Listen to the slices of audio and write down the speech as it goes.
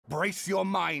Brace your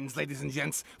minds, ladies and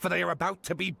gents, for they are about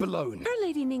to be blown. Per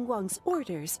Lady Ningguang's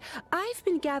orders, I've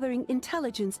been gathering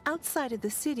intelligence outside of the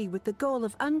city with the goal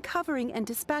of uncovering and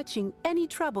dispatching any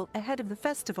trouble ahead of the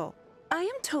festival. I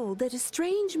am told that a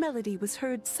strange melody was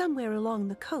heard somewhere along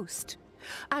the coast.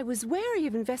 I was wary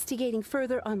of investigating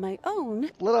further on my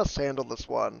own. Let us handle this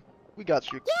one. We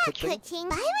got you, Yeah, Kuching.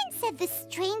 Byron said the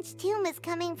strange tune was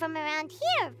coming from around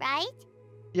here, right?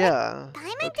 Yeah,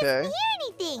 Paimon okay. doesn't hear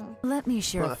anything. Let me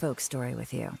share a folk story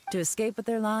with you. To escape with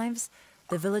their lives,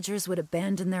 the villagers would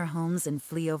abandon their homes and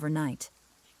flee overnight,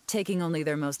 taking only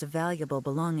their most valuable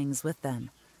belongings with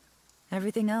them.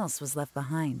 Everything else was left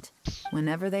behind.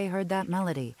 Whenever they heard that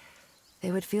melody,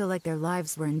 they would feel like their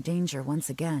lives were in danger once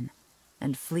again,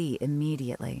 and flee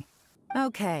immediately.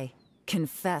 Okay,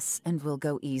 confess and we'll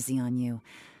go easy on you.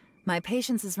 My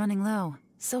patience is running low,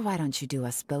 so why don't you do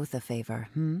us both a favor,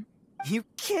 You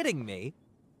kidding me?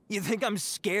 You think I'm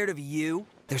scared of you?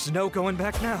 There's no going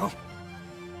back now.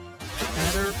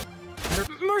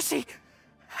 Mercy!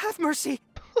 Have mercy!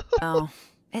 Oh,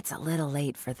 it's a little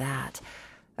late for that.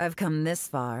 I've come this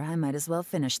far, I might as well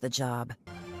finish the job.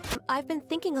 I've been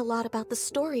thinking a lot about the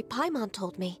story Paimon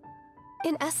told me.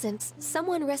 In essence,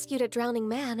 someone rescued a drowning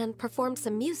man and performed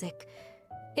some music.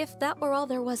 If that were all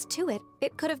there was to it,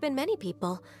 it could have been many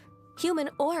people, human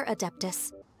or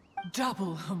Adeptus.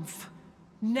 Double humph.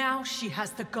 Now she has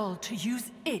the gall to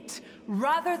use it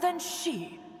rather than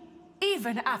she.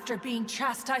 Even after being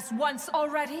chastised once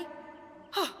already?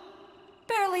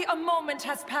 Barely a moment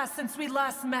has passed since we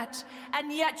last met,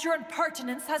 and yet your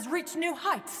impertinence has reached new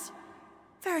heights.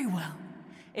 Very well.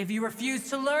 If you refuse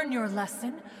to learn your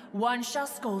lesson, one shall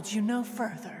scold you no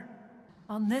further.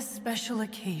 On this special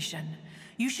occasion,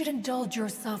 you should indulge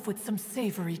yourself with some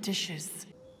savory dishes.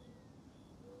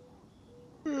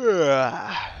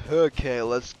 Okay,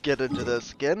 let's get into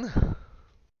this again.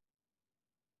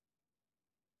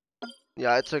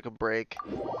 Yeah, I took a break.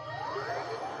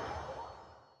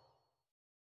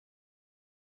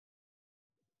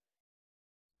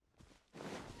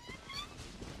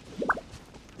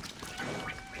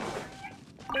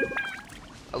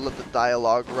 I let the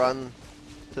dialogue run,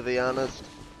 to be honest.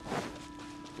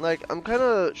 Like, I'm kind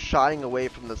of shying away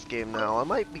from this game now. I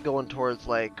might be going towards,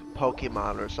 like,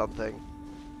 Pokemon or something.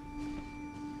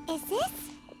 Is this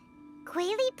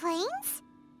Collei Plains?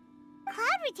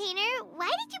 Cloud Retainer, why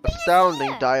did you bring us Astounding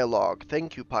here? dialogue.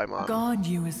 Thank you, Paimon.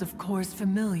 Ganyu is of course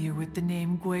familiar with the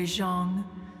name Guizhong,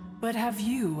 but have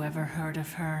you ever heard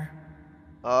of her?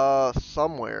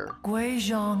 Somewhere.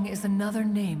 Guizhong is another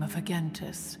name of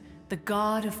Agentis, the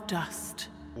god of dust.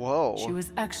 Whoa. She was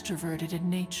extroverted in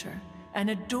nature and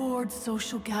adored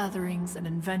social gatherings and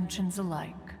inventions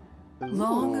alike.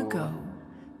 Long ago,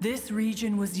 this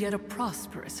region was yet a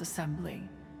prosperous assembly.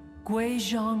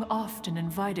 Guizhong often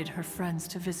invited her friends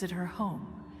to visit her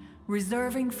home,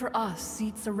 reserving for us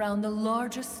seats around the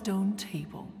largest stone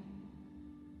table.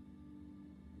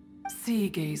 Sea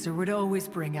Gazer would always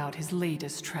bring out his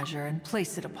latest treasure and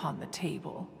place it upon the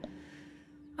table.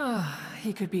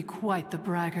 He could be quite the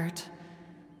braggart.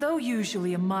 Though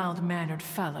usually a mild-mannered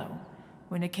fellow,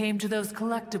 when it came to those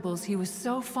collectibles he was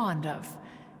so fond of,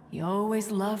 he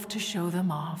always loved to show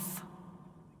them off.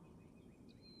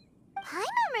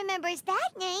 Paimon remembers that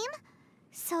name.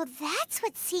 So that's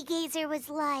what Sea Gazer was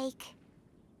like.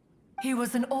 He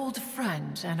was an old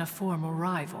friend and a former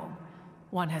rival.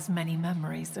 One has many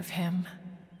memories of him.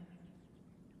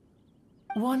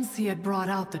 Once he had brought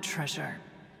out the treasure,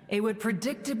 it would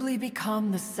predictably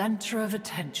become the center of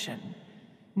attention.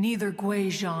 Neither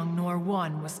Guizhong nor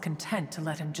one was content to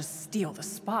let him just steal the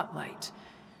spotlight.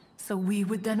 So we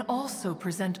would then also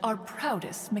present our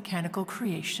proudest mechanical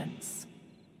creations.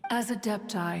 As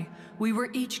Adepti, we were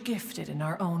each gifted in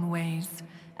our own ways,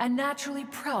 and naturally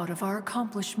proud of our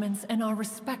accomplishments in our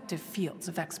respective fields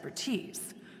of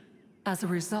expertise. As a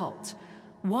result,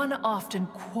 one often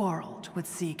quarreled with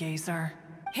Sea Gazer.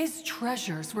 His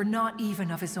treasures were not even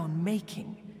of his own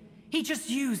making. He just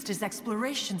used his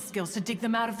exploration skills to dig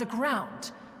them out of the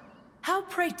ground. How,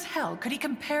 pray tell, could he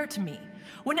compare to me,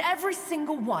 when every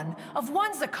single one of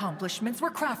one's accomplishments were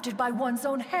crafted by one's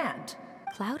own hand?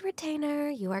 Cloud Retainer,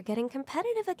 you are getting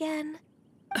competitive again.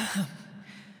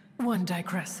 One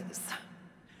digresses.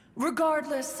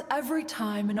 Regardless, every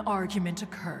time an argument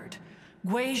occurred,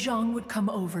 Guizhong would come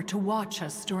over to watch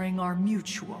us during our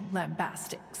mutual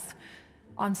lambastics.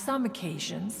 On some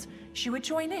occasions, she would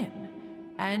join in,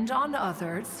 and on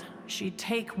others, she'd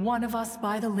take one of us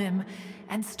by the limb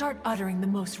and start uttering the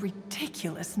most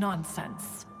ridiculous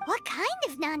nonsense. What kind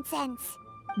of nonsense?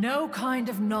 No kind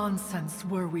of nonsense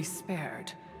were we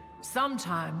spared.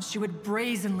 Sometimes she would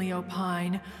brazenly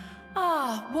opine,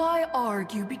 Ah, why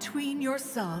argue between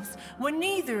yourselves when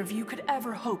neither of you could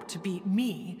ever hope to beat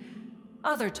me?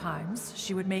 Other times,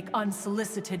 she would make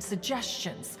unsolicited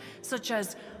suggestions, such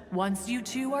as, once you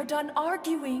two are done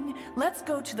arguing, let's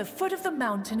go to the foot of the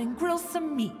mountain and grill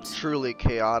some meat. Truly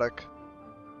chaotic.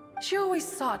 She always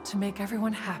sought to make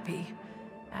everyone happy,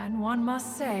 and one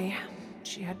must say,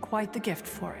 she had quite the gift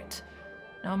for it.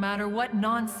 No matter what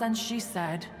nonsense she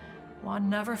said, one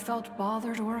never felt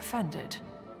bothered or offended.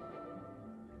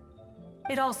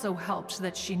 It also helped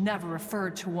that she never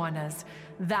referred to one as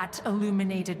that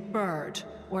illuminated bird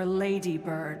or lady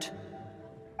bird.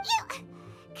 You...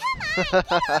 Come on,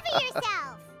 get over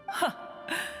yourself!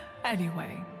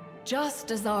 Anyway,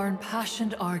 just as our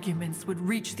impassioned arguments would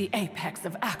reach the apex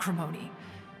of acrimony,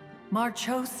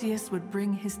 Marchosius would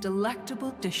bring his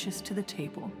delectable dishes to the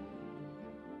table.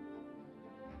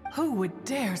 Who would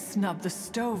dare snub the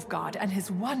stove god and his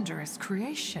wondrous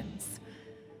creations?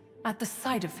 At the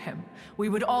sight of him, we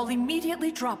would all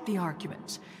immediately drop the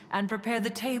argument and prepare the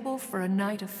table for a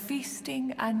night of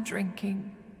feasting and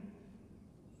drinking.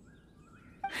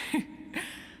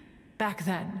 Back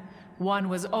then, one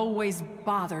was always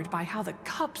bothered by how the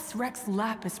cups Rex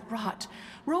Lapis brought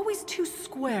were always too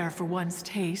square for one's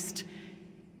taste.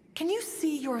 Can you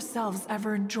see yourselves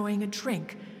ever enjoying a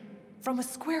drink from a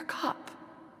square cup?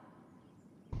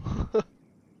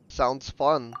 Sounds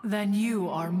fun. Then you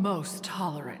are most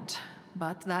tolerant,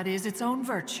 but that is its own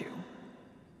virtue.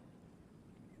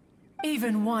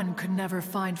 Even one could never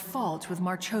find fault with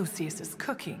Marchosius's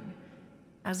cooking.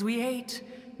 As we ate,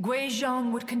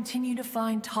 Guizhong would continue to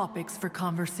find topics for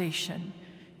conversation,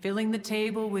 filling the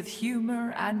table with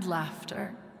humor and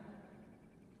laughter.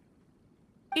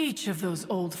 Each of those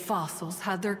old fossils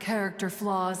had their character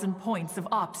flaws and points of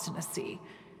obstinacy.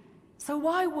 So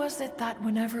why was it that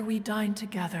whenever we dined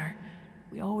together,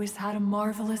 we always had a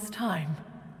marvelous time?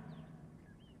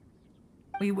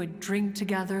 We would drink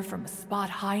together from a spot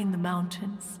high in the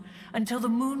mountains, until the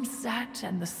moon set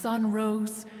and the sun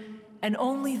rose, and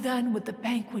only then would the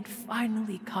banquet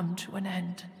finally come to an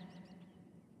end.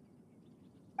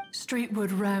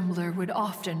 Streetwood Rambler would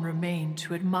often remain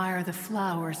to admire the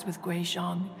flowers with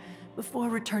Guizhong before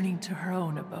returning to her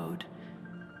own abode.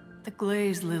 The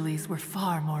glaze lilies were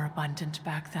far more abundant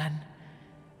back then.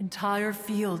 Entire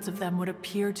fields of them would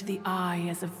appear to the eye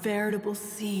as a veritable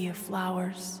sea of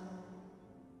flowers.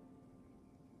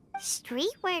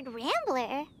 Streetward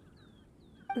Rambler?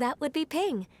 That would be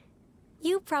Ping.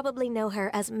 You probably know her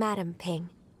as Madam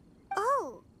Ping.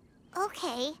 Oh,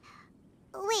 okay.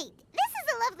 Wait, this is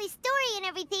a lovely story and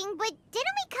everything, but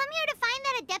didn't we come here to find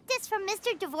that Adeptus from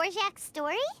Mr. Dvorak's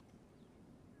story?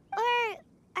 Or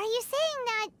are you saying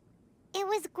that it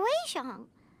was Guizhong?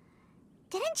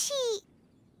 Didn't she,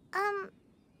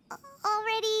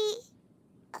 already,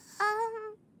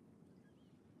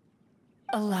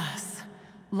 Alas,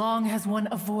 long has one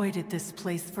avoided this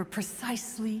place for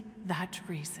precisely that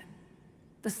reason.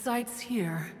 The sights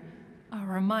here are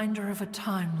a reminder of a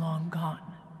time long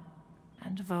gone,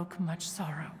 and evoke much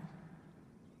sorrow.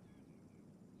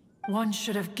 One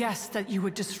should have guessed that you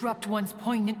would disrupt one's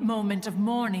poignant moment of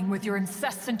mourning with your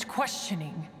incessant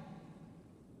questioning.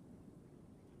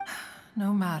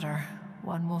 No matter,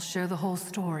 one will share the whole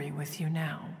story with you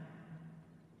now.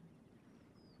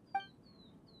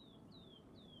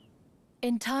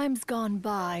 In times gone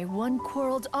by, one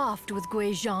quarreled oft with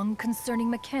Guizhong concerning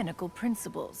mechanical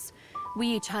principles.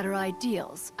 We each had our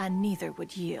ideals, and neither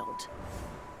would yield.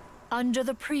 Under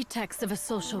the pretext of a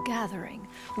social gathering,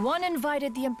 one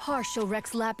invited the impartial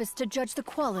Rex Lapis to judge the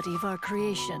quality of our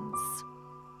creations.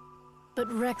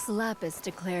 But Rex Lapis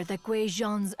declared that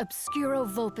Guizhong's Obscuro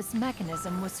Vulpus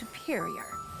mechanism was superior.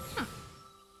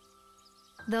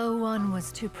 Though one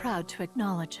was too proud to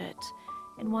acknowledge it,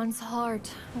 in one's heart,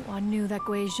 one knew that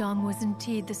Guizhong was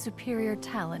indeed the superior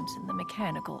talent in the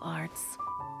mechanical arts.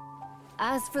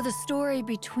 As for the story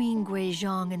between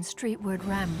Guizhong and Streetward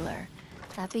Rambler,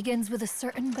 that begins with a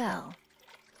certain bell.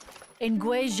 In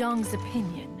Guizhong's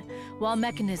opinion, while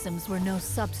mechanisms were no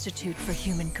substitute for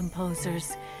human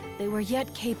composers, they were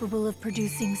yet capable of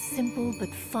producing simple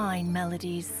but fine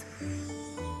melodies.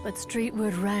 But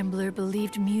Streetward Rambler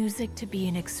believed music to be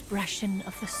an expression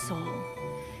of the soul,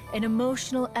 an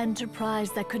emotional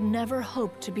enterprise that could never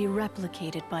hope to be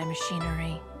replicated by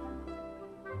machinery.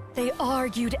 They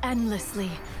argued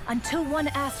endlessly, until one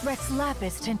asked Rex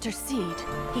Lapis to intercede.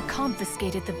 He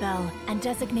confiscated the bell and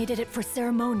designated it for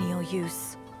ceremonial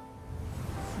use.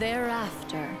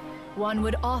 Thereafter, one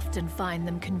would often find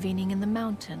them convening in the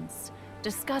mountains,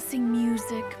 discussing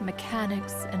music,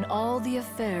 mechanics, and all the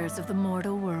affairs of the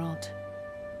mortal world.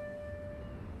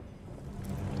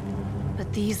 But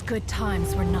These good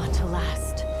times were not to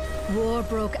last. War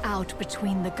broke out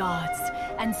between the gods,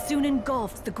 and soon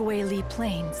engulfed the Guili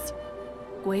plains.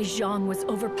 Guizhong was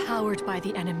overpowered by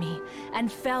the enemy, and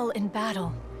fell in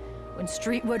battle. When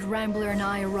Streetwood Rambler and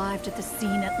I arrived at the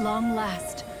scene at long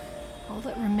last, all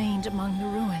that remained among the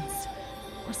ruins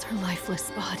was her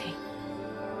lifeless body.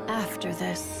 After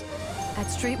this, at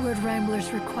Streetwood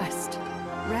Rambler's request,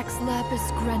 Rex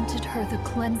Lapis granted her the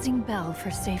cleansing bell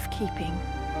for safekeeping.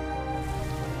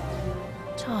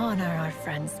 To honor our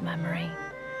friend's memory,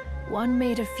 one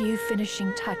made a few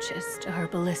finishing touches to her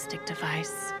ballistic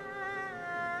device.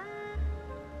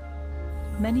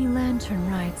 Many lantern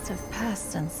rites have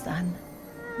passed since then.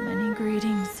 Many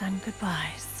greetings and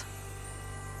goodbyes.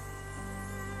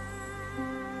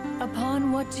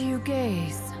 Upon what do you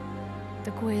gaze?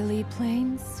 The Guili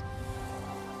Plains?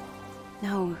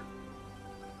 No.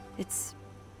 It's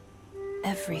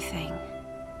everything.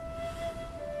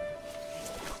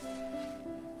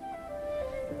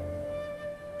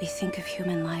 We think of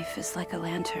human life as like a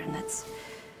lantern that's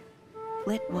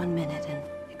lit one minute and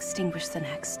extinguished the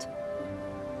next.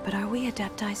 But are we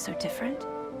Adepti so different?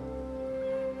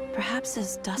 Perhaps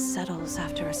as dust settles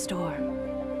after a storm,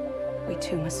 we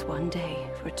too must one day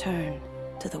return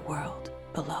to the world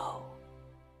below.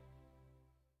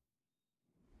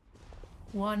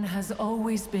 One has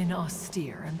always been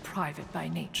austere and private by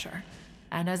nature,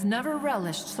 and has never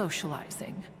relished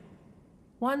socializing.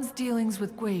 One's dealings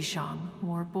with Guizhong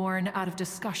were born out of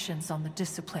discussions on the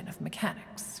discipline of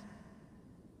mechanics.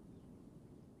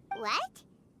 What?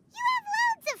 You have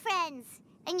loads of friends,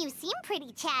 and you seem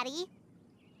pretty chatty.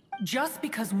 Just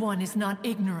because one is not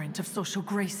ignorant of social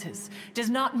graces does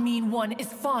not mean one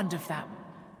is fond of them.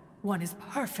 One is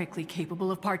perfectly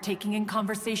capable of partaking in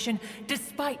conversation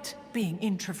despite being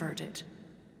introverted.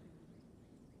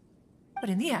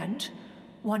 But in the end,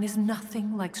 one is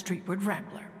nothing like Streetwood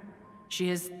Rambler. She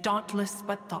is dauntless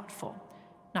but thoughtful,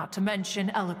 not to mention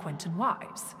eloquent and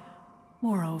wise.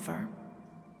 Moreover,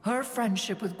 her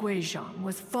friendship with Guizhong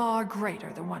was far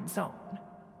greater than one's own.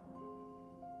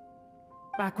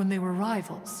 Back when they were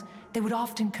rivals, they would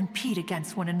often compete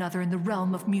against one another in the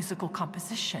realm of musical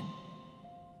composition.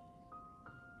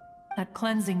 That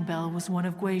cleansing bell was one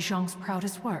of Guizhong's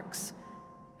proudest works,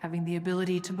 having the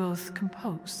ability to both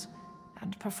compose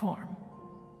and perform.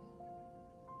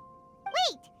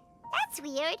 Wait! That's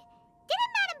weird.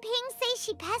 Didn't Madame Ping say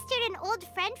she pestered an old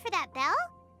friend for that bell?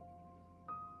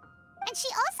 And she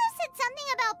also said something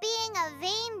about being a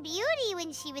vain beauty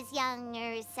when she was young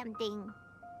or something.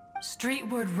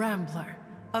 Streetwood Rambler,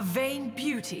 a vain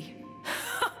beauty.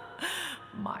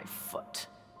 My foot.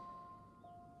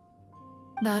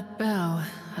 That bell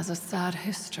has a sad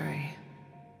history.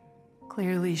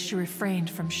 Clearly, she refrained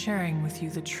from sharing with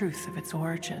you the truth of its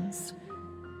origins,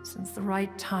 since the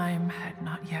right time had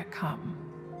not yet come.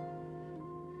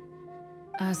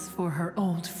 As for her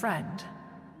old friend,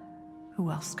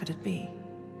 who else could it be?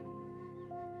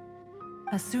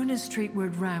 As soon as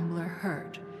Streetwood Rambler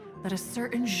heard that a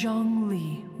certain Zhang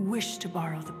Li wished to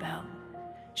borrow the bell,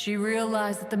 she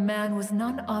realized that the man was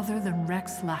none other than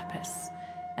Rex Lapis,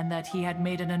 and that he had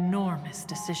made an enormous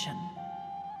decision.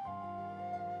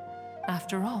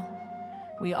 After all,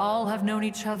 we all have known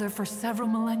each other for several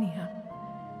millennia.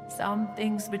 Some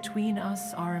things between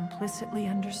us are implicitly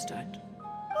understood.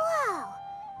 Whoa!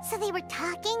 So they were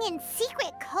talking in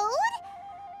secret code?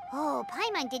 Oh,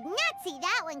 Paimon did not see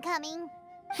that one coming.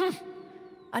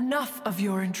 Enough of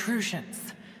your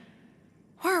intrusions.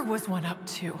 Where was one up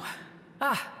to?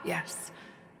 Ah, yes.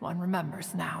 One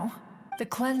remembers now. The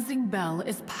cleansing bell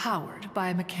is powered by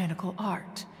a mechanical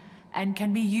art, and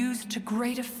can be used to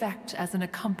great effect as an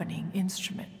accompanying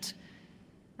instrument.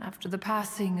 After the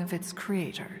passing of its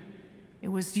creator, it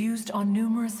was used on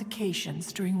numerous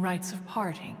occasions during rites of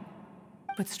parting.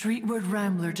 But Streetwood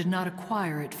Rambler did not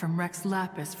acquire it from Rex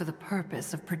Lapis for the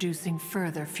purpose of producing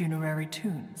further funerary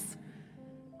tunes.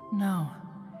 No.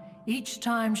 Each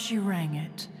time she rang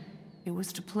it, it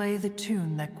was to play the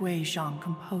tune that Guizhong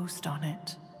composed on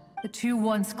it. The two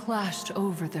once clashed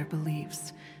over their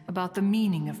beliefs about the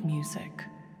meaning of music.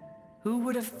 Who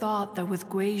would have thought that with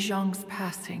Guizhong's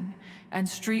passing and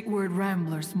Streetwood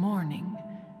Rambler's mourning,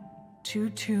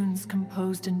 two tunes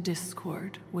composed in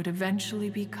discord would eventually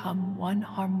become one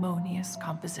harmonious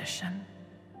composition?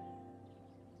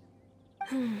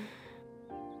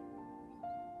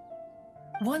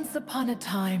 Once upon a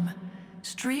time,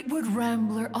 Streetwood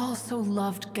Rambler also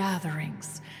loved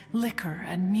gatherings, liquor,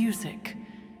 and music.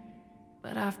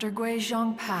 But after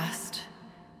Guizhong passed,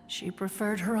 she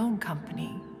preferred her own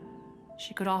company.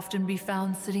 She could often be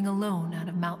found sitting alone at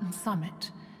a mountain summit,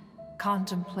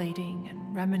 contemplating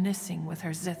and reminiscing with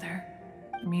her zither.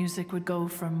 The music would go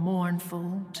from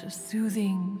mournful to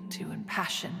soothing to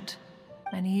impassioned.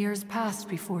 Many years passed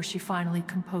before she finally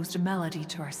composed a melody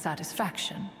to our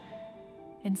satisfaction.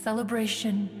 In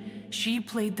celebration, she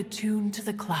played the tune to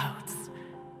the clouds.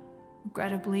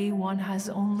 Regrettably, one has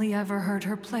only ever heard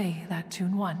her play that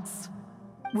tune once.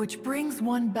 Which brings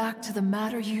one back to the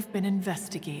matter you've been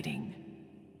investigating.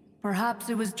 Perhaps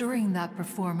it was during that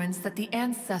performance that the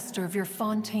ancestor of your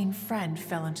Fontaine friend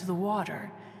fell into the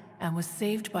water and was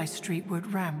saved by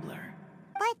Streetwood Rambler.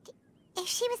 But if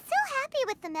she was so happy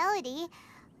with the melody,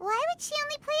 why would she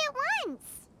only play it once?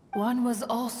 One was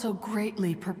also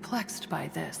greatly perplexed by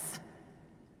this.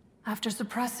 After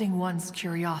suppressing one's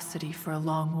curiosity for a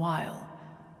long while,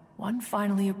 one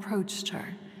finally approached her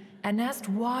and asked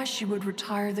why she would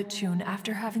retire the tune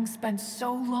after having spent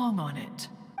so long on it.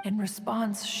 In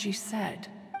response, she said,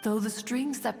 though the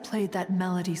strings that played that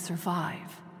melody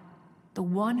survive, the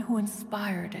one who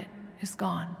inspired it is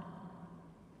gone.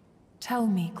 Tell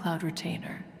me, Cloud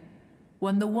Retainer,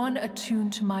 when the one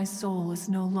attuned to my soul is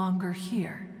no longer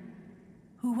here,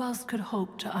 who else could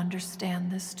hope to understand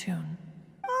this tune?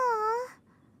 Aw,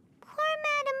 poor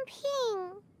Madame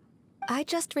Ping. I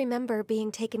just remember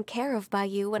being taken care of by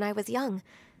you when I was young.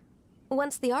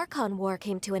 Once the Archon War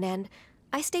came to an end,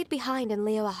 I stayed behind in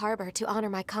Liyue Harbor to honor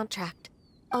my contract.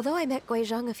 Although I met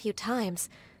Guizhong a few times,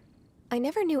 I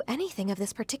never knew anything of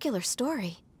this particular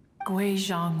story.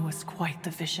 Guizhong was quite the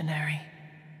visionary,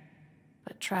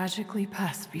 but tragically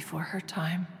passed before her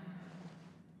time.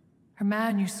 Her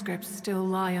manuscripts still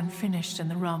lie unfinished in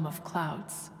the realm of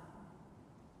clouds.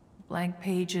 Blank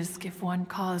pages give one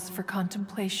cause for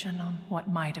contemplation on what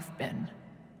might have been.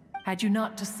 Had you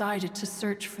not decided to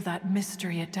search for that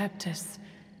mystery Adeptus,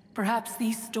 perhaps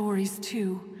these stories,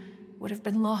 too, would have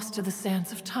been lost to the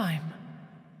sands of time.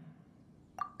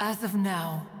 As of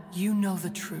now, you know the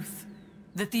truth.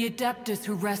 That the Adeptus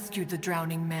who rescued the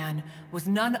drowning man was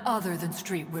none other than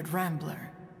Streetwood Rambler.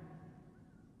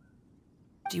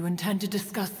 Do you intend to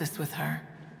discuss this with her?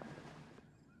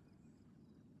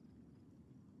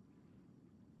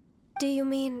 Do you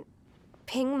mean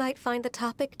Ping might find the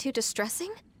topic too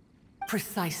distressing?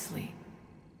 Precisely.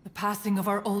 The passing of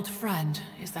our old friend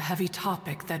is a heavy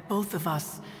topic that both of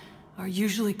us are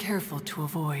usually careful to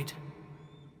avoid.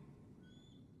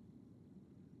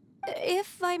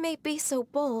 If I may be so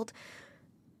bold,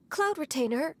 Cloud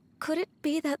Retainer, could it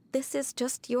be that this is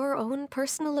just your own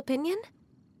personal opinion?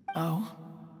 Oh?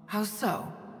 How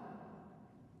so?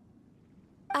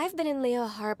 I've been in Liyue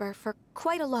Harbor for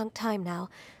quite a long time now,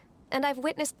 and I've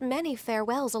witnessed many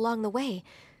farewells along the way,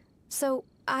 so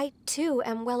I too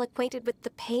am well acquainted with the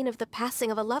pain of the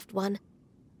passing of a loved one.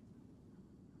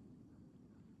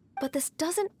 But this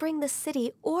doesn't bring the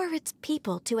city or its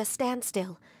people to a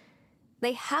standstill.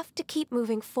 They have to keep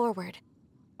moving forward.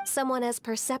 Someone as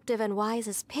perceptive and wise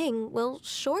as Ping will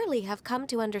surely have come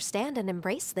to understand and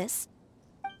embrace this.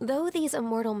 Though these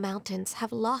immortal mountains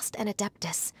have lost an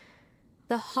Adeptus,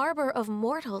 the harbor of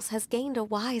mortals has gained a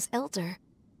wise elder.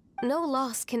 No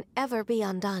loss can ever be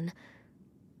undone,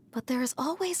 but there is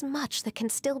always much that can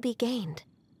still be gained.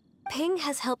 Ping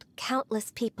has helped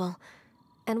countless people,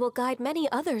 and will guide many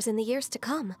others in the years to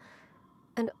come.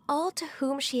 And all to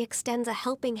whom she extends a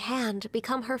helping hand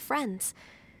become her friends.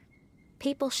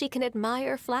 People she can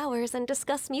admire flowers and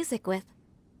discuss music with.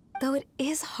 Though it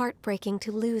is heartbreaking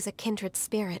to lose a kindred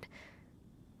spirit,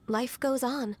 life goes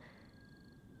on,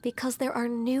 because there are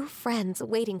new friends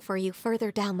waiting for you further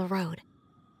down the road.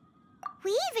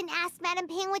 We even asked Madame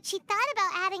Ping what she thought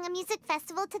about adding a music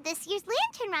festival to this year's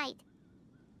Lantern Rite.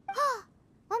 Oh,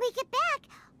 when we get back,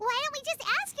 why don't we just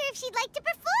ask her if she'd like to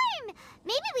perform?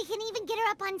 Maybe we can even get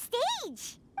her up on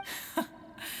stage.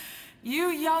 You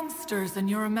youngsters and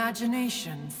your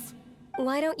imaginations.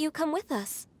 Why don't you come with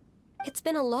us? It's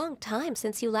been a long time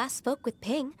since you last spoke with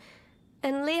Ping,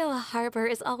 and Liyue Harbor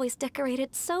is always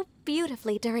decorated so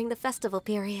beautifully during the festival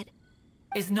period.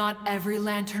 Is not every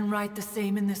Lantern Rite the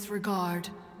same in this regard?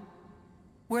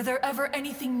 Were there ever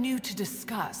anything new to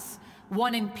discuss?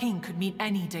 One in Ping could meet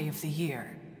any day of the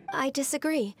year. I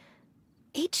disagree.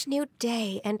 Each new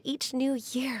day and each new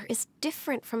year is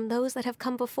different from those that have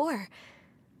come before.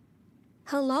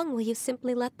 How long will you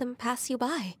simply let them pass you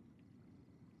by?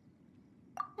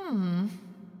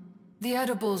 The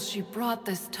edibles she brought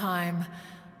this time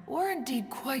were indeed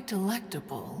quite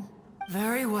delectable.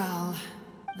 Very well.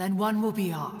 Then one will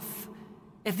be off.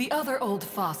 If the other old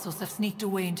fossils have sneaked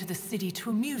away into the city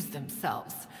to amuse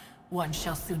themselves, one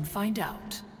shall soon find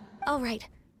out. All right.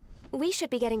 We should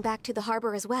be getting back to the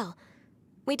harbor as well.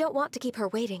 We don't want to keep her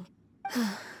waiting.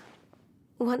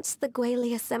 Once the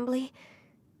Guili Assembly,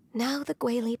 now the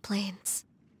Guili Plains.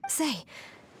 Say,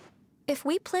 If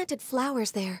we planted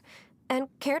flowers there, and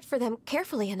cared for them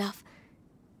carefully enough,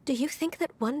 do you think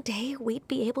that one day we'd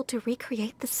be able to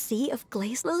recreate the sea of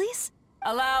glaze lilies?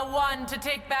 Allow one to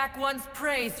take back one's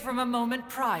praise from a moment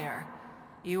prior.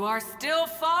 You are still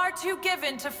far too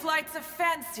given to flights of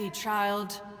fancy,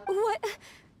 child. What?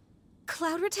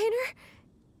 Cloud Retainer?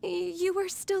 You were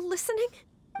still listening?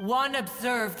 One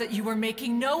observed that you were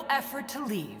making no effort to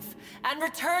leave, and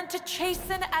returned to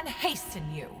chasten and hasten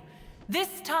you.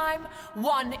 This time,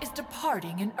 one is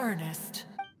departing in earnest.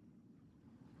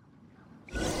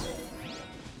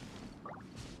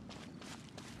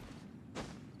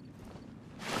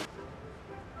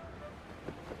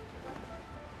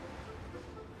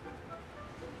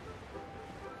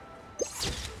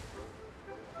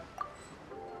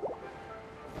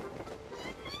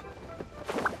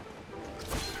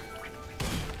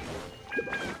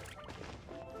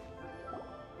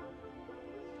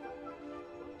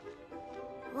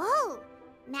 Whoa!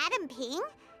 Madam Ping?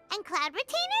 And Cloud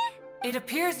Retainer? It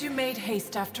appears you made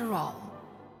haste after all.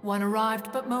 One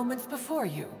arrived but moments before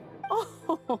you.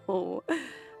 Oh,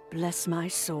 bless my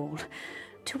soul.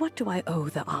 To what do I owe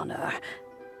the honor?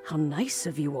 How nice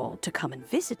of you all to come and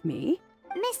visit me.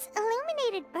 Miss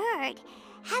Illuminated Bird,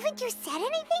 haven't you said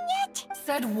anything yet?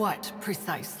 Said what,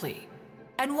 precisely?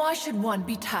 And why should one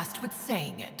be tasked with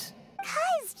saying it?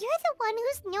 'Cause you're the one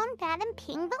who's known Madam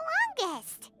Ping the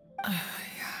longest.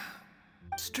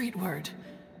 Street word.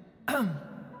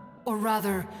 Or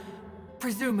rather,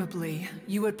 presumably,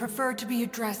 you would prefer to be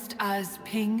addressed as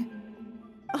Ping?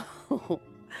 Oh,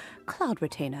 Cloud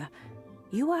Retainer,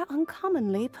 you are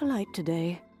uncommonly polite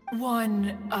today.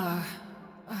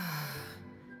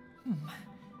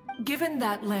 Given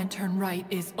that Lantern Rite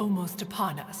is almost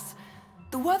upon us,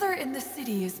 the weather in the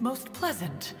city is most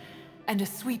pleasant, and a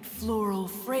sweet floral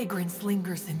fragrance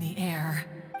lingers in the air.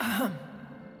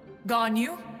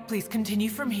 Ganyu, please continue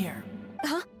from here.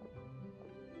 Huh?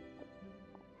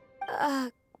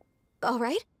 All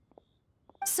right.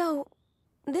 So,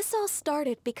 this all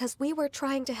started because we were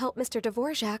trying to help Mr.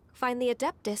 Dvorak find the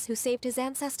Adeptus who saved his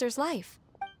ancestor's life.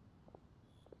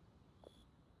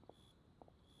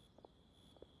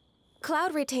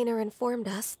 Cloud Retainer informed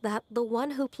us that the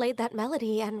one who played that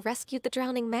melody and rescued the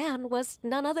drowning man was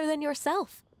none other than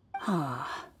yourself.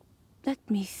 Let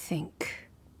me think.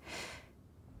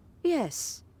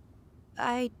 Yes,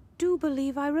 I do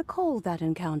believe I recall that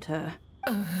encounter.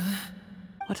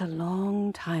 What a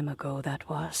long time ago that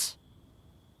was.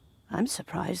 I'm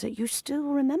surprised that you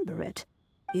still remember it.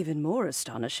 Even more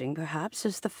astonishing, perhaps,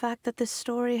 is the fact that this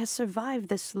story has survived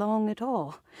this long at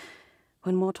all,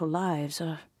 when mortal lives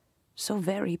are so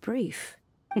very brief.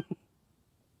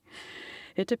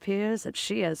 It appears that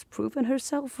she has proven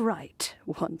herself right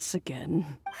once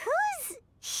again. Who's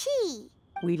she?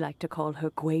 We like to call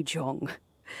her Guizhong.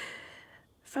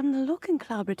 From the look in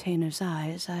Cloud Retainer's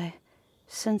eyes, I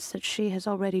sense that she has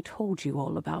already told you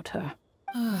all about her.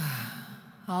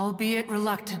 Albeit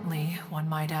reluctantly, one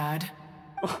might add.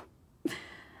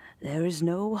 There is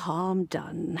no harm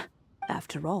done.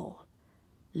 After all,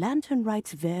 Lantern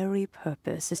Rite's very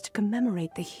purpose is to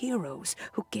commemorate the heroes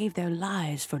who gave their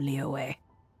lives for Liyue.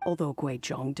 Although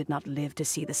Guizhong did not live to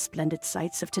see the splendid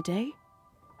sights of today,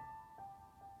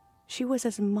 she was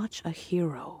as much a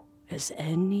hero as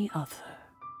any other.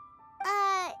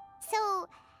 So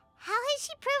how has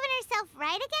she proven herself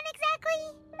right again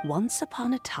exactly? Once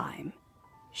upon a time,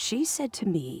 she said to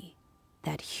me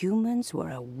that humans were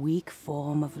a weak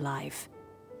form of life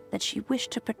that she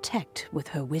wished to protect with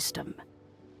her wisdom.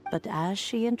 But as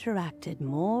she interacted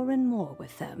more and more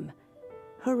with them,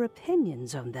 her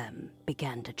opinions on them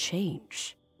began to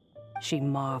change. She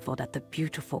marveled at the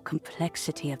beautiful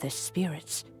complexity of their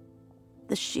spirits,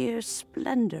 the sheer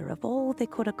splendor of all they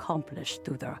could accomplish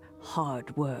through their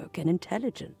hard work and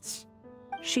intelligence.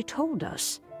 She told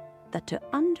us that to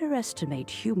underestimate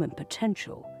human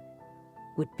potential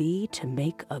would be to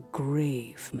make a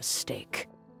grave mistake.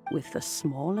 With the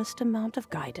smallest amount of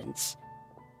guidance,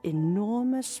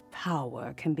 enormous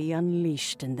power can be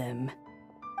unleashed in them.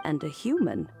 And a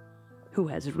human who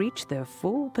has reached their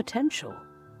full potential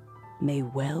may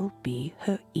well be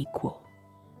her equal.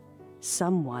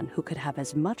 Someone who could have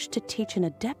as much to teach an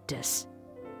Adeptus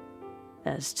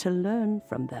as to learn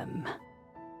from them.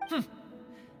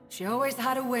 She always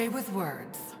had a way with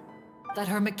words. That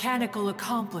her mechanical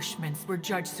accomplishments were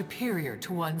judged superior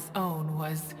to one's own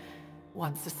was,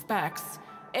 one suspects,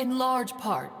 in large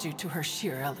part due to her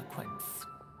sheer eloquence.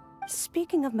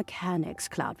 Speaking of mechanics,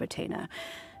 Cloud Retainer,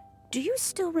 do you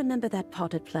still remember that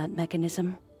potted plant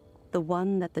mechanism? The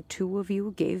one that the two of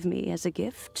you gave me as a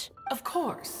gift? Of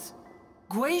course.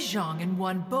 Guizhong and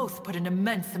One both put an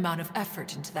immense amount of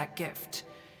effort into that gift.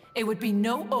 It would be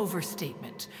no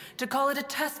overstatement to call it a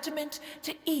testament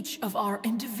to each of our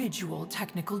individual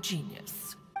technical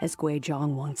genius. As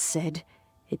Guizhong once said,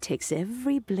 it takes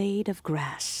every blade of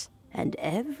grass and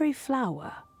every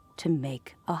flower to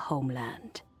make a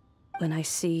homeland. When I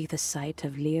see the sight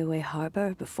of Liyue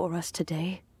Harbor before us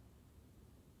today,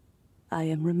 I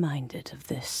am reminded of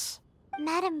this.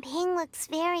 Madam Ping looks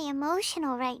very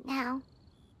emotional right now.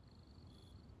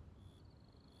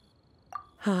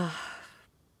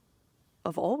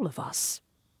 Of all of us,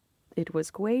 it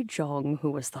was Guizhong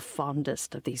who was the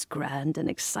fondest of these grand and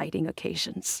exciting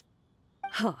occasions.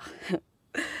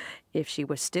 If she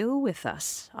were still with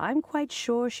us, I'm quite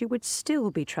sure she would still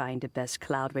be trying to best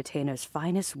Cloud Retainer's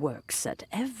finest works at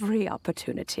every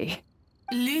opportunity.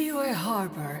 Liyue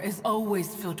Harbor is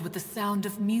always filled with the sound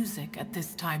of music at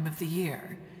this time of the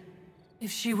year.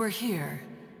 If she were here,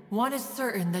 one is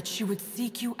certain that she would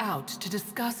seek you out to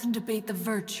discuss and debate the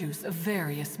virtues of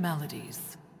various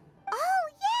melodies. Oh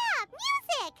yeah,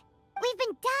 music! We've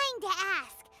been dying to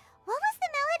ask. What was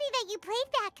the melody that you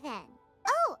played back then?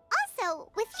 Oh,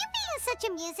 also, with you being such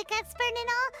a music expert and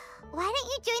all, why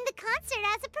don't you join the concert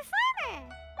as a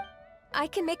performer? I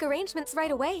can make arrangements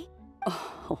right away.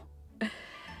 Oh,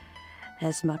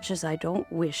 as much as I don't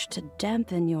wish to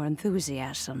dampen your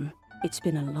enthusiasm, it's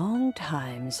been a long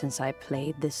time since I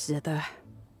played this zither.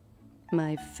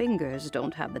 My fingers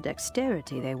don't have the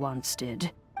dexterity they once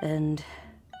did, and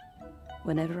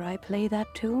whenever I play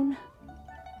that tune,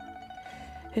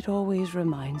 it always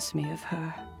reminds me of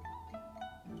her.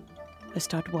 I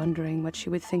start wondering what she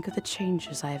would think of the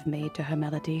changes I have made to her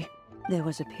melody. There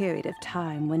was a period of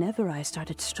time whenever I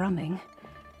started strumming,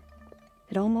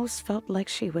 it almost felt like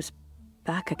she was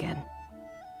back again.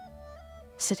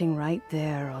 Sitting right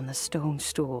there on the stone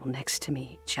stool next to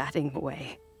me, chatting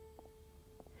away.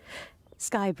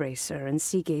 Skybracer and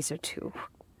Seagazer too,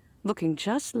 looking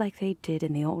just like they did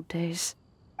in the old days.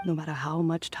 No matter how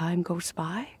much time goes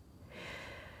by,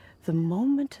 the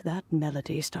moment that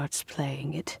melody starts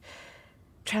playing, it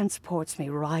transports me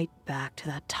right back to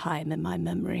that time in my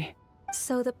memory.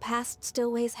 So the past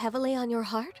still weighs heavily on your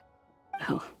heart?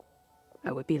 Oh,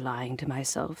 I would be lying to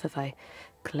myself if I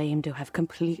claimed to have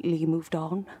completely moved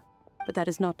on. But that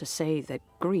is not to say that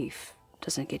grief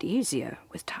doesn't get easier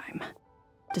with time.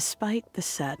 Despite the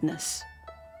sadness,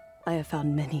 I have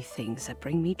found many things that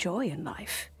bring me joy in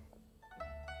life.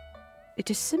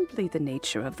 It is simply the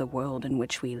nature of the world in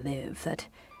which we live that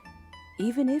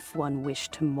even if one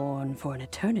wished to mourn for an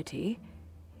eternity,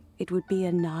 it would be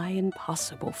a nigh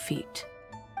impossible feat.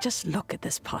 Just look at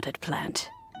this potted plant.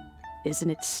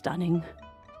 Isn't it stunning?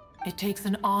 It takes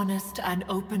an honest and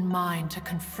open mind to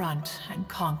confront and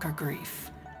conquer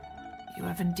grief. You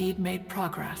have indeed made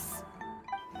progress.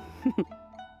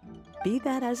 Be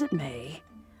that as it may,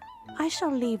 I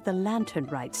shall leave the Lantern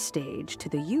Rite stage to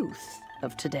the youth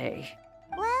of today.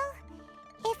 Well,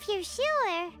 if you're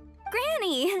sure.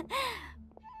 Granny!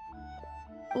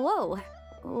 Whoa,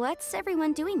 what's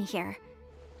everyone doing here?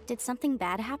 Did something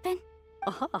bad happen?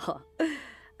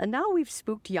 And now we've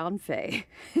spooked Yanfei.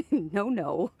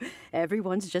 No.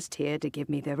 Everyone's just here to give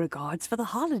me their regards for the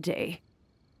holiday.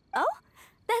 Oh,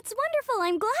 that's wonderful,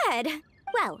 I'm glad.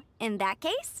 Well, in that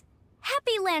case,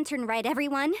 happy Lantern Rite,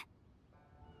 everyone.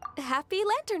 Happy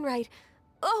Lantern Rite.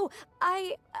 Oh,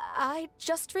 I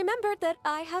just remembered that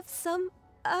I have some,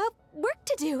 work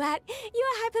to do at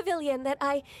Yuehai Pavilion that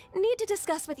I need to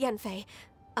discuss with Yanfei.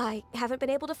 I haven't been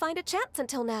able to find a chance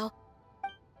until now.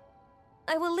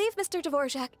 I will leave Mr.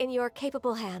 Dvorak in your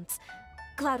capable hands.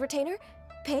 Cloud Retainer,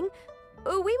 Ping,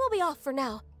 we will be off for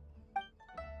now.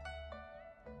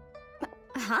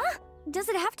 Huh? Does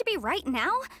it have to be right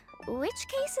now? Which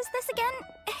case is this again?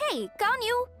 Hey,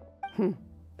 Ganyu!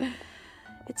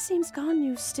 It seems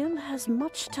Ganyu still has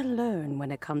much to learn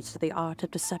when it comes to the art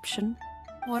of deception.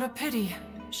 What a pity.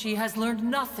 She has learned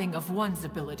nothing of one's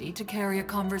ability to carry a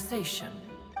conversation.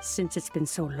 Since it's been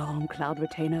so long, Cloud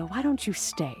Retainer, why don't you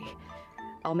stay?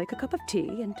 I'll make a cup of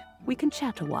tea and we can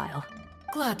chat a while.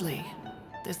 Gladly.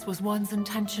 This was one's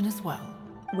intention as well.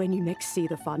 When you next see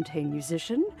the Fontaine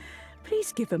musician,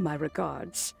 please give him my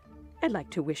regards. I'd like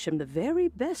to wish him the very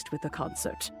best with the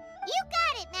concert. You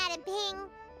got it, Madam Ping.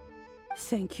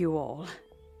 Thank you all.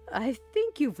 I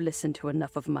think you've listened to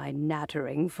enough of my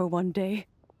nattering for one day.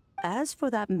 As for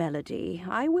that melody,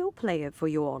 I will play it for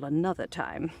you all another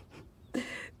time.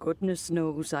 Goodness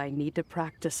knows I need to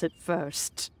practice it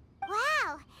first.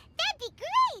 Wow, that'd be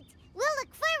great! We'll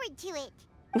look forward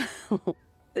to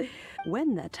it.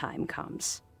 When that time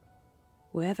comes,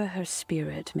 Wherever her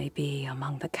spirit may be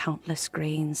among the countless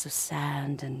grains of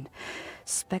sand and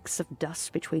specks of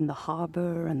dust between the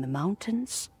harbor and the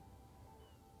mountains,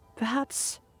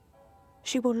 perhaps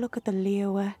she will look at the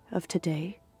Liyue of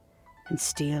today and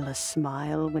steal a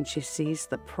smile when she sees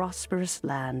the prosperous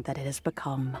land that it has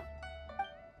become.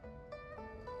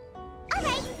 All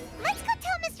right, let's go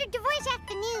tell Mr. Dvorak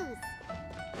the news.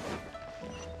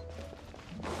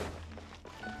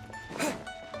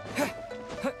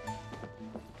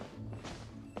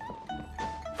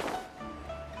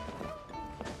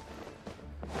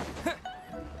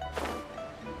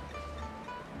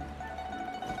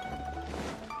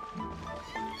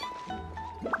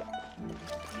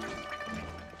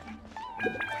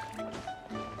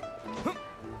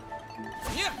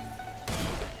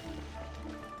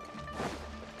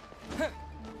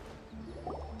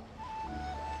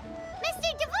 Mr.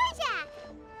 Dvorak!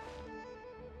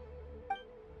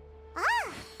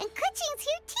 Ah, and Kuchin's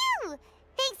here too!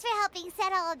 Thanks for helping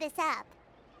set all of this up.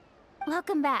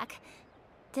 Welcome back.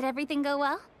 Did everything go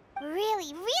well?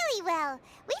 Really, really well.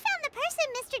 We found the person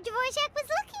Mr. Dvorak was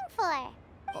looking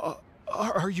for.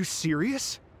 Are you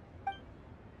serious?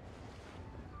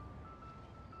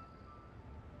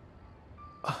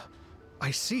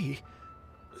 I see.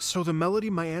 So the melody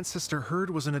my ancestor heard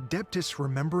was an adeptus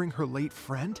remembering her late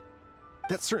friend?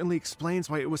 That certainly explains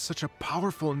why it was such a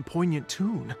powerful and poignant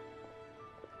tune.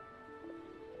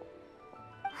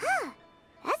 Huh.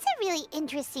 That's a really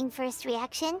interesting first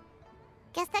reaction.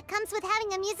 Guess that comes with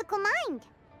having a musical mind.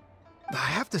 I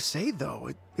have to say, though,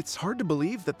 it's hard to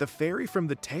believe that the fairy from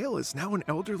the tale is now an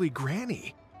elderly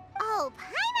granny. Oh,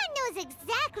 Paimon knows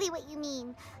exactly what you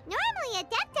mean. Normally,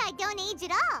 Adepti don't age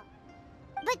at all.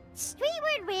 But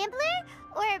Streetward Rambler,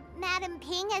 or Madam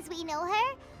Ping as we know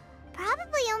her,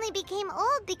 probably only became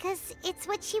old because it's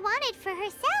what she wanted for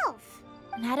herself.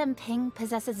 Madam Ping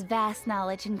possesses vast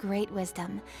knowledge and great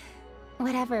wisdom.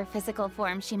 Whatever physical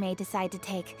form she may decide to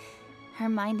take, her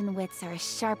mind and wits are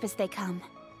as sharp as they come.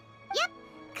 Yep,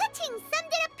 Kuching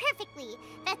summed it up perfectly.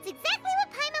 That's exactly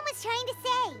what Paimon was trying to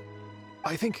say.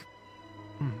 I think...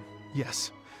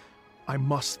 yes. I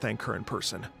must thank her in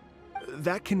person.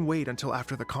 That can wait until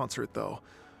after the concert, though.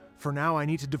 For now, I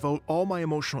need to devote all my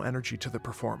emotional energy to the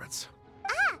performance.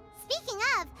 Ah, speaking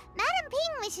of, Madam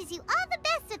Ping wishes you all the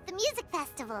best with the music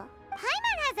festival.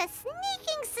 Paimon has a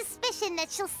sneaking suspicion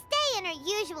that she'll stay in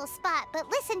her usual spot, but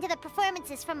listen to the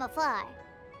performances from afar.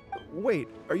 Wait,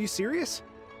 are you serious?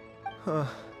 Huh.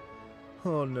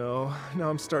 Oh no, now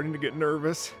I'm starting to get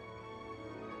nervous.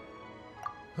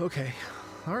 Okay,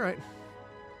 alright.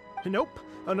 Nope,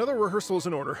 another rehearsal is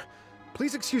in order.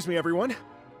 Please excuse me, everyone.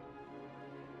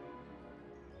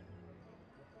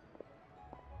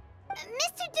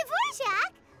 Mr.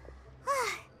 Dvorak?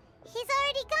 He's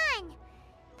already gone.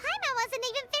 Paimon wasn't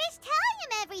even finished telling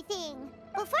him everything.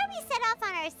 Before we set off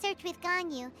on our search with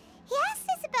Ganyu, he asked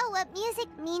us about what music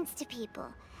means to people.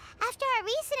 After our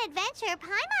recent adventure,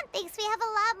 Paimon thinks we have a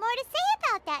lot more to say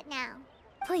about that now.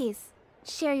 Please,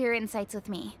 share your insights with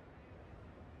me.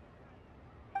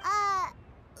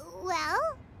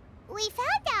 Well, we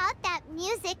found out that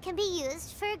music can be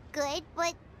used for good,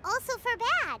 but also for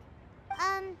bad.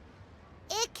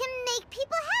 It can make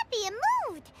people happy and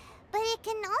moved, but it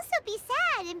can also be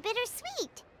sad and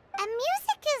bittersweet. And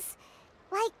music is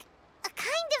like a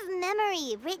kind of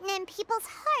memory written in people's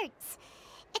hearts.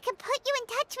 It can put you in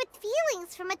touch with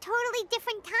feelings from a totally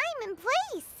different time and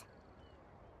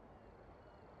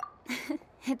place.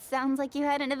 It sounds like you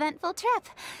had an eventful trip.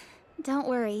 Don't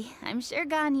worry, I'm sure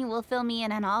Ganyu will fill me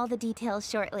in on all the details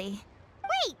shortly.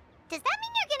 Wait, does that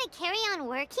mean you're gonna carry on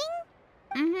working?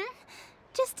 Mm-hmm.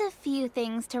 Just a few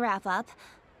things to wrap up.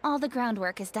 All the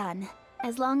groundwork is done.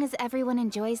 As long as everyone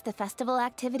enjoys the festival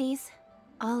activities,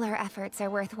 all our efforts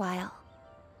are worthwhile.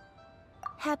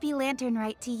 Happy Lantern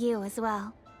Rite to you as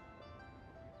well.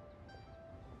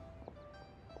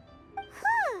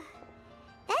 Whew.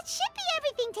 That should be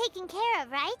everything taken care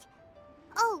of, right?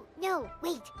 Oh, no,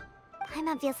 wait.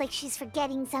 Paimon feels like she's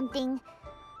forgetting something.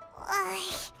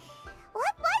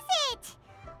 What was it?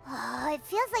 Oh, it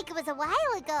feels like it was a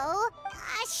while ago.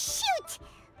 Shoot!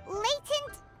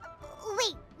 Latent...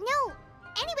 Wait, no.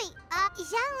 Anyway,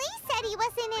 Zhang-Li said he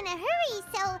wasn't in a hurry,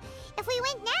 so if we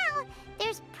went now,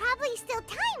 there's probably still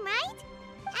time, right?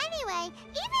 Anyway,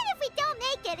 even if we don't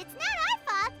make it, it's not our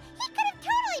fault. He could have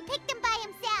totally picked him by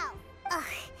himself.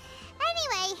 Ugh.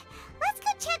 Anyway, let's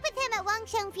go check with him at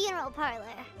Wangsheng Funeral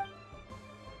Parlor.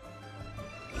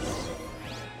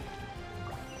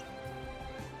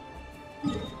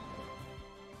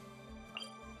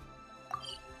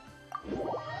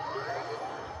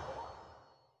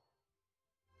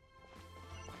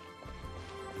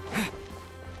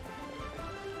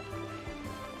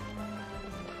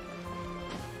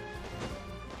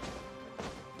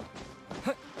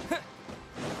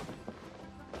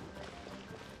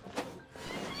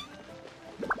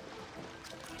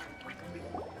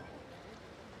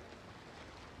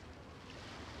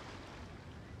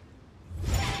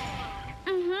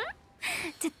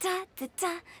 Oh,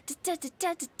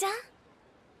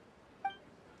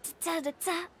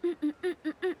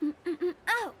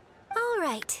 all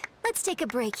right. Let's take a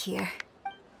break here.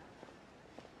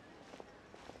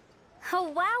 Oh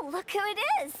wow, look who it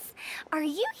is! Are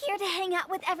you here to hang out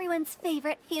with everyone's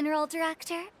favorite funeral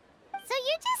director? So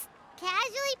you're just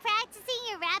casually practicing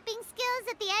your rapping skills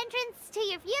at the entrance to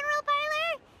your funeral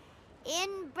parlor?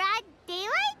 In broad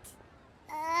daylight?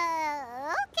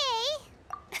 Okay.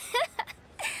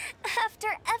 After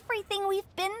everything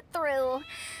we've been through,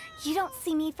 you don't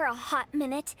see me for a hot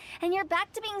minute, and you're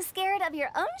back to being scared of your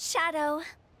own shadow.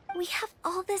 We have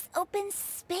all this open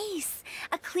space,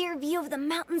 a clear view of the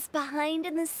mountains behind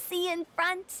and the sea in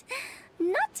front.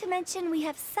 Not to mention we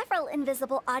have several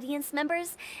invisible audience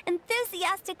members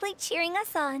enthusiastically cheering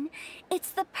us on.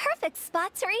 It's the perfect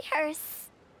spot to rehearse.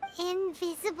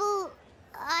 Invisible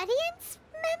audience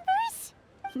members?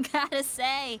 Gotta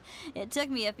say, it took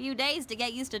me a few days to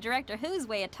get used to Director Who's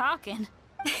way of talking.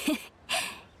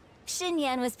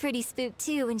 Xinyan was pretty spooked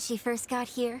too when she first got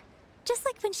here. Just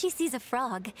like when she sees a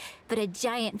frog, but a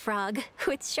giant frog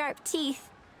with sharp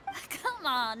teeth. Come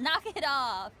on, knock it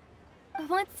off.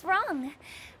 What's wrong?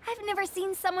 I've never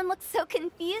seen someone look so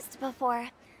confused before.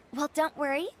 Well, don't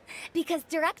worry, because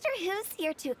Director Who's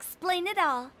here to explain it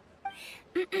all.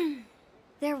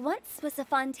 There once was a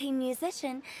Fontaine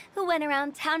musician who went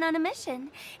around town on a mission.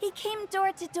 He came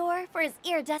door to door for his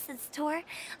iridescence tour,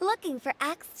 looking for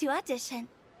acts to audition.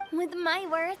 With my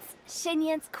words,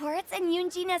 Xinyan's chords, and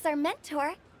Yunjin as our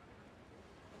mentor,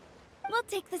 we'll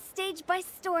take the stage by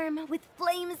storm with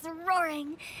flames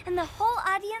roaring and the whole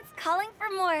audience calling for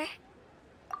more.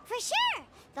 For sure!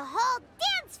 The whole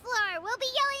dance floor will be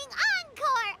yelling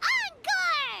encore!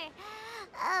 Encore!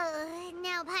 Oh,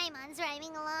 now Paimon's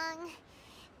rhyming along.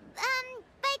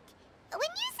 But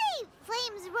when you say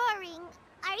flames roaring,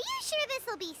 are you sure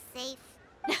this'll be safe?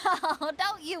 No,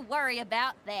 don't you worry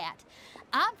about that.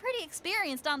 I'm pretty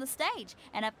experienced on the stage,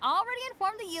 and I've already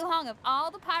informed the Yuhong of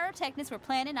all the pyrotechnics we're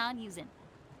planning on using.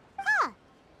 Huh.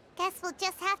 Guess we'll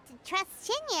just have to trust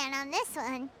Xinyan on this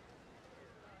one.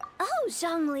 Oh,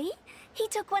 Zhongli. He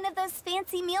took one of those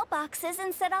fancy meal boxes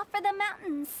and set off for the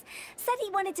mountains. Said he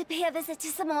wanted to pay a visit to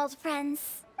some old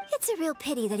friends. It's a real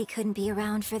pity that he couldn't be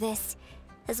around for this.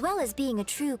 As well as being a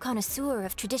true connoisseur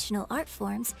of traditional art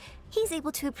forms, he's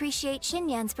able to appreciate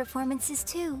Xinyan's performances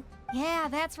too. Yeah,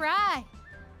 that's right.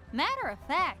 Matter of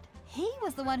fact, he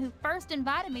was the one who first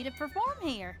invited me to perform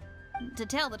here. To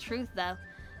tell the truth, though,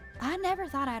 I never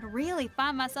thought I'd really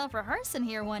find myself rehearsing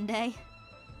here one day.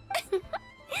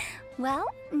 Well,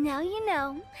 now you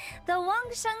know. The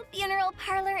Wangsheng Funeral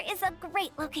Parlor is a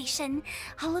great location.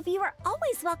 All of you are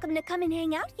always welcome to come and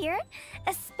hang out here,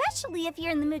 especially if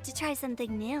you're in the mood to try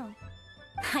something new.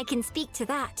 I can speak to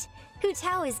that. Hu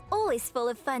Tao is always full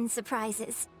of fun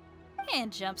surprises.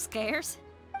 And jump scares.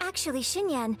 Actually,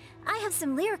 Xinyan, I have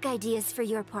some lyric ideas for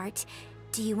your part.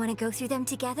 Do you want to go through them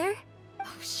together?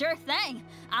 Oh, sure thing.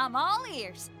 I'm all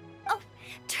ears. Oh,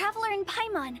 Traveler and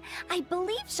Paimon, I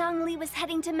believe Zhongli was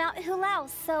heading to Mount Hulao,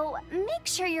 so make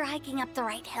sure you're hiking up the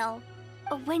right hill.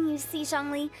 When you see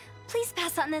Zhongli, please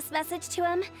pass on this message to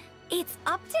him. It's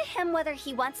up to him whether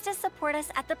he wants to support us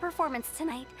at the performance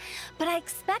tonight, but I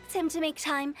expect him to make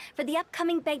time for the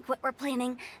upcoming banquet we're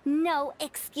planning. No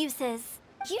excuses.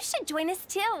 You should join us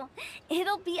too.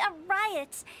 It'll be a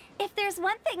riot. If there's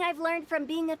one thing I've learned from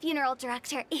being a funeral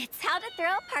director, it's how to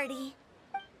throw a party.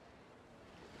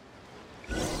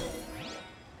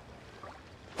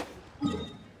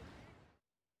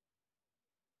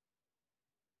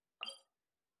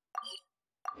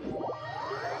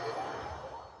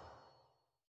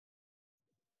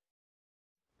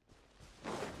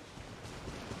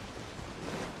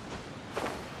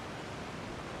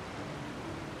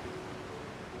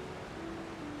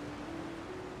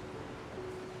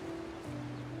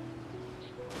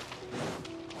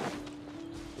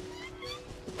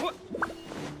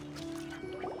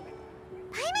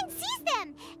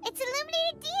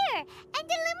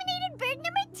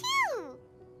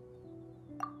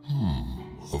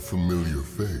 Familiar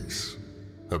face.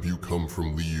 Have you come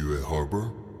from Liyue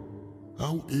Harbor?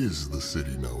 How is the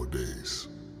city nowadays?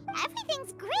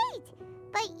 Everything's great!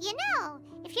 But you know,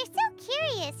 if you're so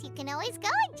curious, you can always go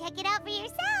and check it out for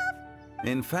yourself.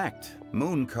 In fact,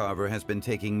 Mooncarver has been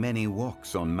taking many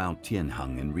walks on Mount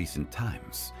Tianheng in recent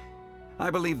times. I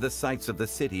believe the sights of the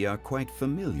city are quite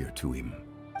familiar to him.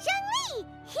 Zhongli!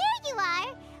 Here you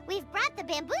are! We've brought the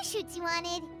bamboo shoots you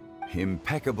wanted.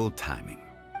 Impeccable timing.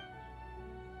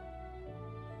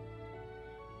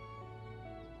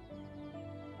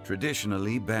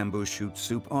 Traditionally, bamboo shoot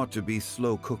soup ought to be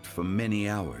slow-cooked for many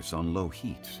hours on low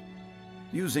heat.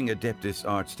 Using Adeptus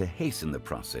arts to hasten the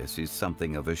process is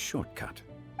something of a shortcut.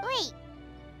 Wait,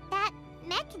 that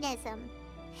mechanism,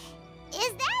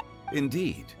 is that?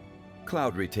 Indeed.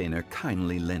 Cloud Retainer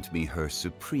kindly lent me her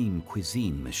supreme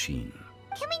cuisine machine.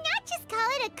 Can we not just call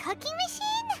it a cooking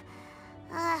machine?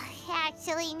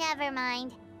 Actually, never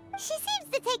mind. She seems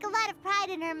to take a lot of pride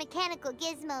in her mechanical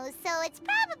gizmos, so it's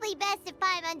probably best if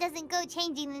Paimon doesn't go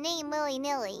changing the name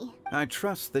willy-nilly. I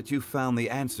trust that you found the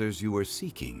answers you were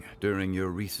seeking during your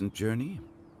recent journey?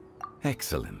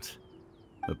 Excellent.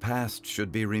 The past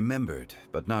should be remembered,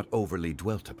 but not overly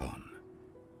dwelt upon.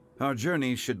 Our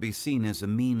journey should be seen as a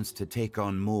means to take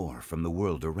on more from the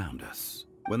world around us.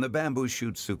 When the bamboo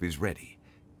shoot soup is ready,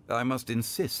 I must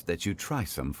insist that you try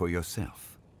some for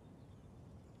yourself.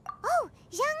 Oh,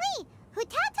 Zhongli! Hu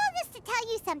Tao told us to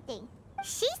tell you something.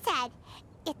 She said,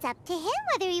 it's up to him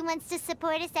whether he wants to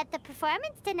support us at the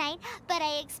performance tonight, but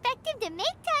I expect him to make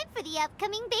time for the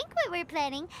upcoming banquet we're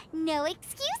planning. No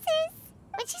excuses!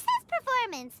 When she says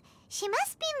performance, she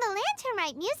must mean the Lantern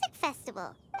Rite Music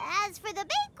Festival. As for the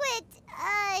banquet,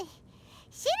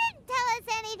 she didn't tell us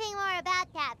anything more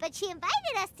about that, but she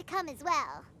invited us to come as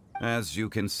well. As you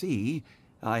can see,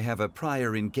 I have a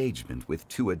prior engagement with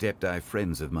 2 Adepti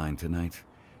friends of mine tonight.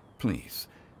 Please,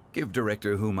 give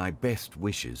Director Hu my best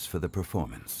wishes for the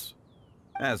performance.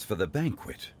 As for the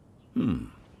banquet,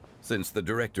 since the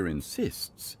Director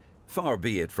insists, far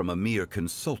be it from a mere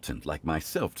consultant like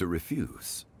myself to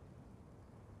refuse.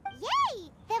 Yay!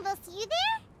 Then we'll see you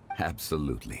there?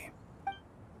 Absolutely.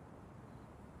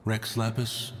 Rex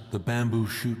Lapis, the bamboo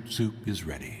shoot soup is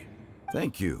ready.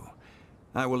 Thank you.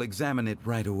 I will examine it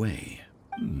right away.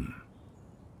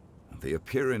 The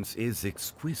appearance is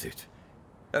exquisite,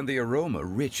 and the aroma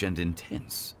rich and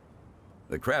intense.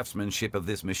 The craftsmanship of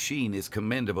this machine is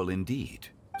commendable indeed.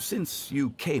 Since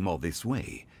you came all this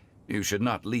way, you should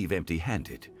not leave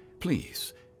empty-handed.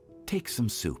 Please, take some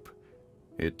soup.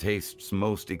 It tastes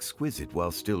most exquisite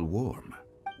while still warm.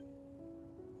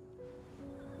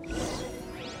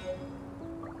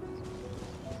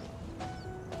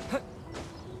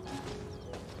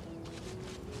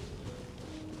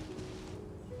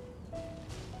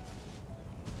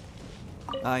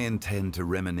 I intend to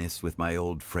reminisce with my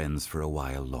old friends for a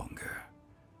while longer.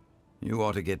 You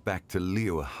ought to get back to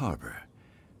Liyue Harbor.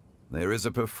 There is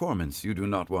a performance you do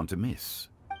not want to miss.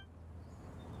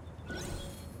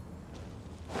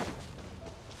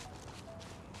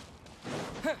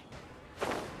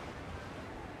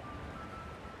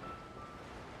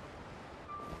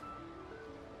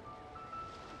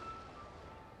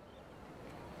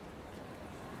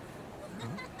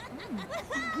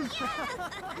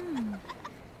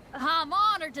 I'm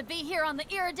honored to be here on the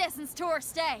Iridescence Tour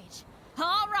stage.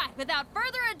 All right, without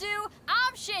further ado,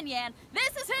 I'm Xinyan,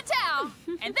 this is Hu Tao,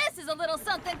 and this is a little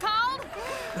something called...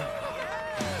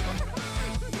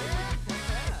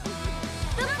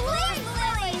 The Flame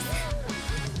Lilies!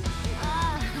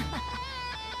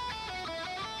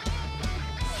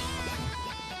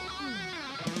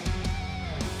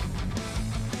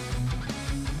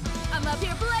 I'm up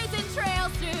here blazing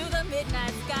trails through the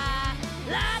midnight sky,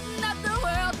 lighting up the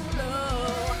world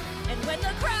below. And when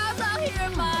the crowds all hear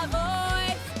my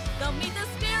voice, they'll meet the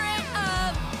spirit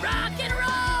of rock and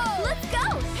roll. Let's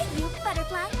go! Hey, you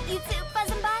butterfly, you too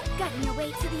buzzing by, guiding your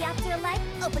way to the afterlife,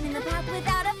 opening the path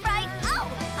without a fright. Oh,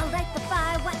 I'll light the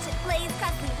fire, watch it blaze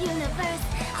across the universe.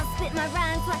 I'll spit my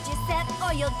rhymes, watch you set,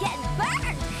 or you'll get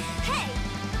burned. Hey,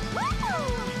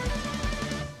 woo!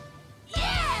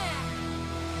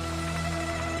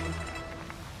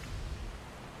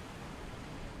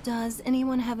 Does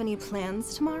anyone have any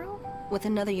plans tomorrow? With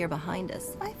another year behind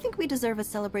us, I think we deserve a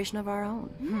celebration of our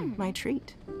own. My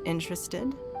treat.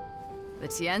 Interested? The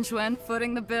Tianquan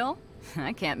footing the bill?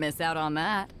 I can't miss out on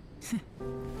that.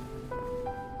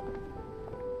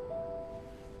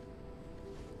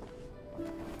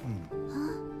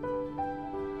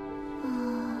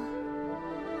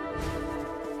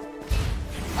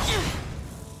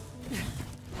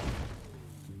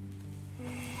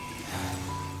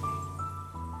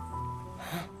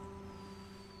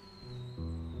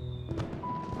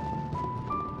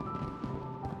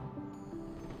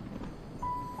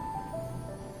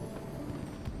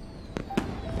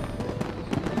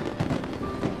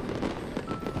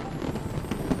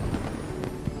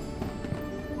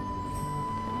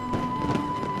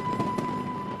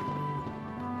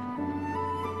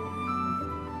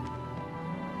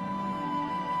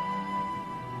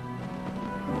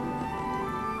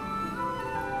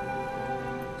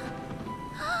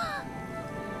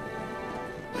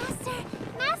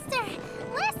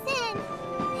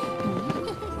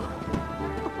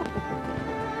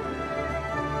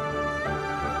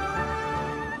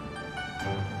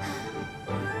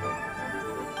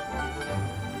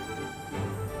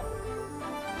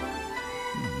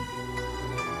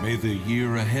 May the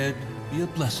year ahead be a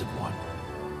blessed one.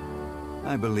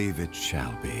 I believe it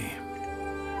shall be.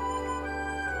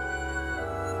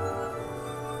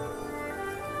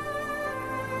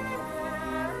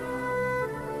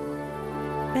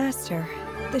 Master,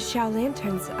 the Xiao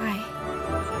Lanterns,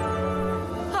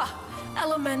 Ha!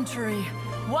 Elementary.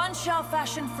 One shall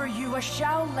fashion for you a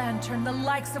Xiao Lantern the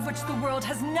likes of which the world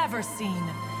has never seen.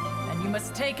 And you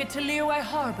must take it to Liyue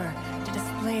Harbor to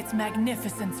display its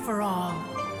magnificence for all.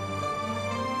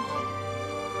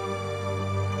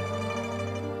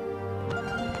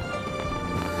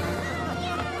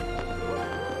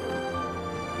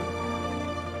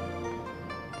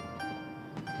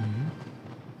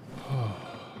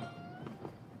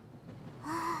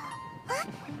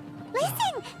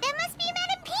 Listen! That must be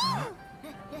Madame Ping!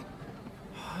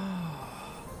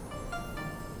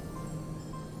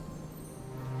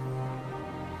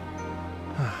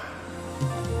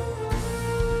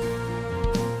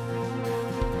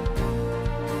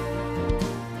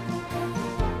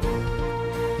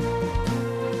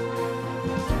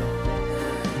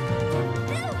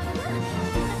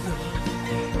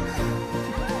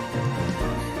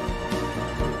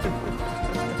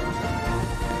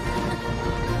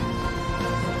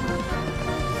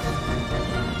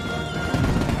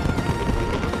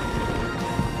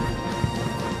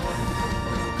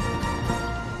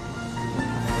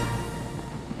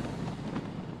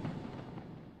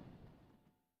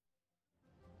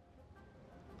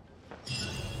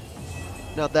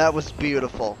 Now that was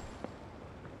beautiful.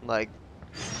 Like,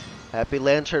 happy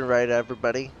Lantern Rite,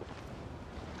 everybody.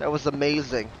 That was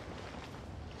amazing.